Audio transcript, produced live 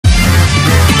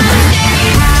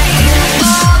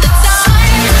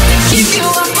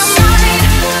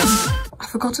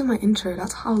forgotten my intro.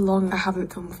 That's how long I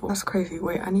haven't filmed for. That's crazy.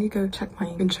 Wait, I need to go check my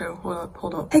intro.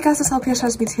 Hold up. Hey guys, it's LPS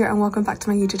Jazzibeets here and welcome back to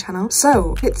my YouTube channel.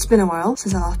 So, it's been a while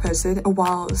since I last posted. A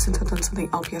while since I've done something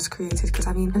LPS created because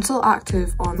I mean, I'm still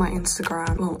active on my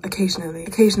Instagram. Well, occasionally.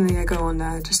 Occasionally I go on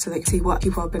there just to like see what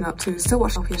people have been up to. Still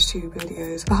watch LPS Tube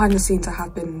videos. Behind the scenes I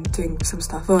have been doing some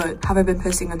stuff. But have I been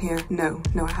posting on here? No,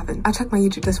 I haven't. I checked my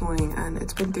YouTube this morning and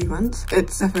it's been 3 months.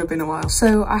 It's definitely been a while.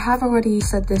 So, I have already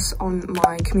said this on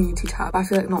my community tab. I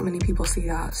feel like not many people see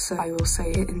that, so I will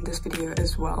say it in this video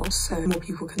as well so more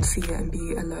people can see it and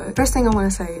be alert. First thing I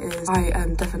want to say is I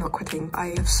am definitely not quitting. I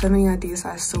have so many ideas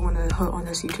that I still want to put on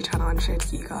this YouTube channel and share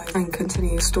to you guys and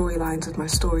continue storylines with my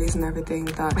stories and everything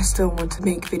that I still want to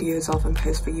make videos of and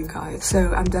post for you guys.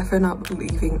 So I'm definitely not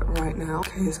leaving right now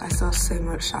because I still have so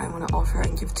much that I want to offer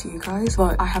and give to you guys,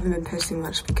 but I haven't been posting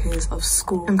much because of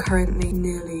school. I'm currently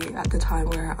nearly at the time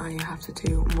where I have to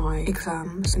do my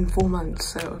exams in 4 months,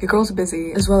 so your girls are busy.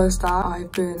 As well as that,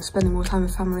 I've been spending more time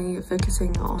with family,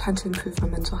 focusing on trying to improve my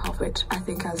mental health, which I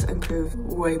think has improved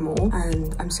way more,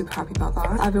 and I'm super happy about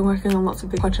that. I've been working on lots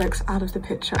of big projects out of the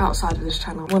picture outside of this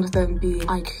channel. One of them being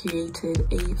I created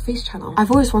a face channel. I've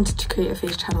always wanted to create a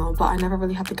face channel, but I never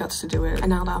really had the guts to do it. And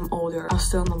now that I'm older, I'm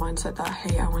still in the mindset that,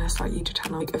 hey, I want to start a YouTube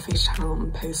channel, like a face channel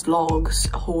and post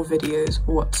vlogs, whole videos,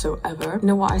 whatsoever. You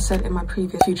know what I said in my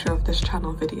previous future of this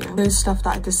channel video? Those stuff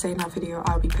that I did say in that video,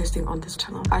 I'll be posting on this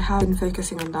channel. I have been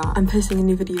focusing on that. I'm posting a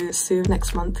new video soon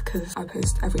next month because I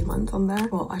post every month on there.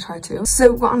 Well, I try to.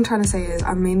 So what I'm trying to say is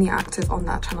I'm mainly active on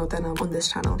that channel than I'm on this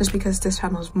channel, just because this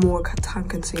channel is more time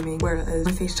consuming, whereas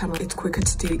my face channel, it's quicker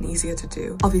to do and easier to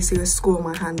do. Obviously with school on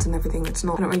my hands and everything, I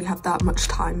don't really have that much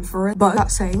time for it. But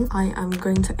that saying, I am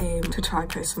going to aim to try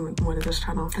posting more to this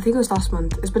channel. I think it was last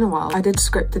month. It's been a while. I did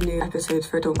script the new episode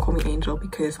for Don't Call Me Angel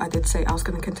because I did say I was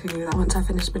going to continue that once I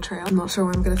finished Betrayal. I'm not sure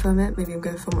when I'm going to film it. Maybe I'm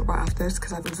going to film it right after this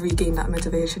because I've regained that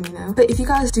motivation, you know. But if you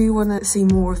guys do want to see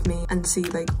more of me and see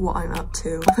like what I'm up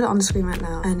to, I'll put it on the screen right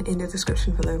now and in the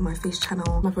description below, my face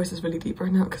channel. My voice is really deep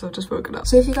right now because I've just woken up.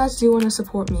 So if you guys do want to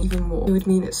support me even more, it would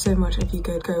mean it so much if you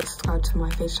could go subscribe to my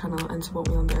face channel and support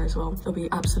me on there as well. It'll be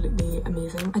absolutely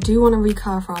amazing. I do want to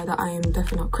re-clarify that I am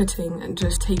definitely not quitting and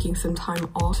just taking some time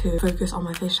off to focus on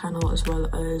my face channel as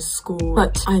well as school,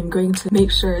 but I'm going to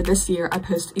make sure this year I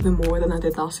post even more than I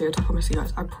did last year. I promise you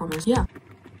guys, I promise. Yeah.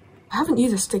 I haven't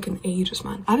used a stick in ages,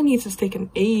 man. I haven't used a stick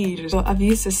in ages, but I've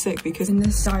used a stick because in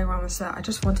this diorama set, I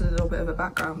just wanted a little bit of a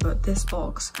background, but this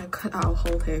box, I cut out a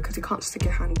hole here because you can't stick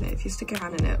your hand in it. If you stick your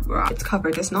hand in it, right, it's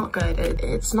covered. It's not good.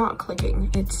 It's not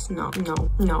clicking. It's not,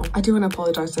 no. I do want to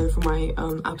apologize though for my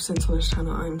absence on this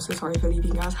channel. I'm so sorry for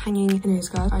leaving you guys hanging. Anyways,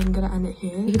 guys, I'm gonna end it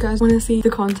here. If you guys want to see the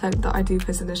content that I do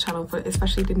post in this channel, but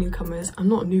especially the newcomers, I'm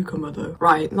not a newcomer though,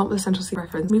 right? Not the Central C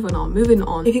reference. Moving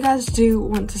on. If you guys do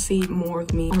want to see more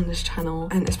of me on this channel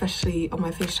and especially on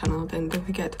my face channel, then don't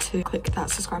forget to click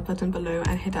that subscribe button below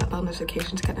and hit that bell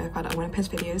notification to get notified when I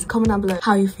post videos. Comment down below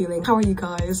how are you feeling, how are you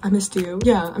guys, I missed you.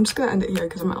 Yeah, I'm just gonna end it here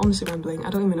because I'm honestly rambling.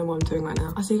 I don't even know what I'm doing right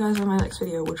now. I'll see you guys in my next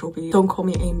video, which will be Don't Call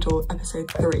Me Angel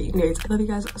episode 3. Anyways, I love you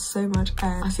guys so much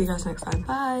and I'll see you guys next time.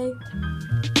 Bye.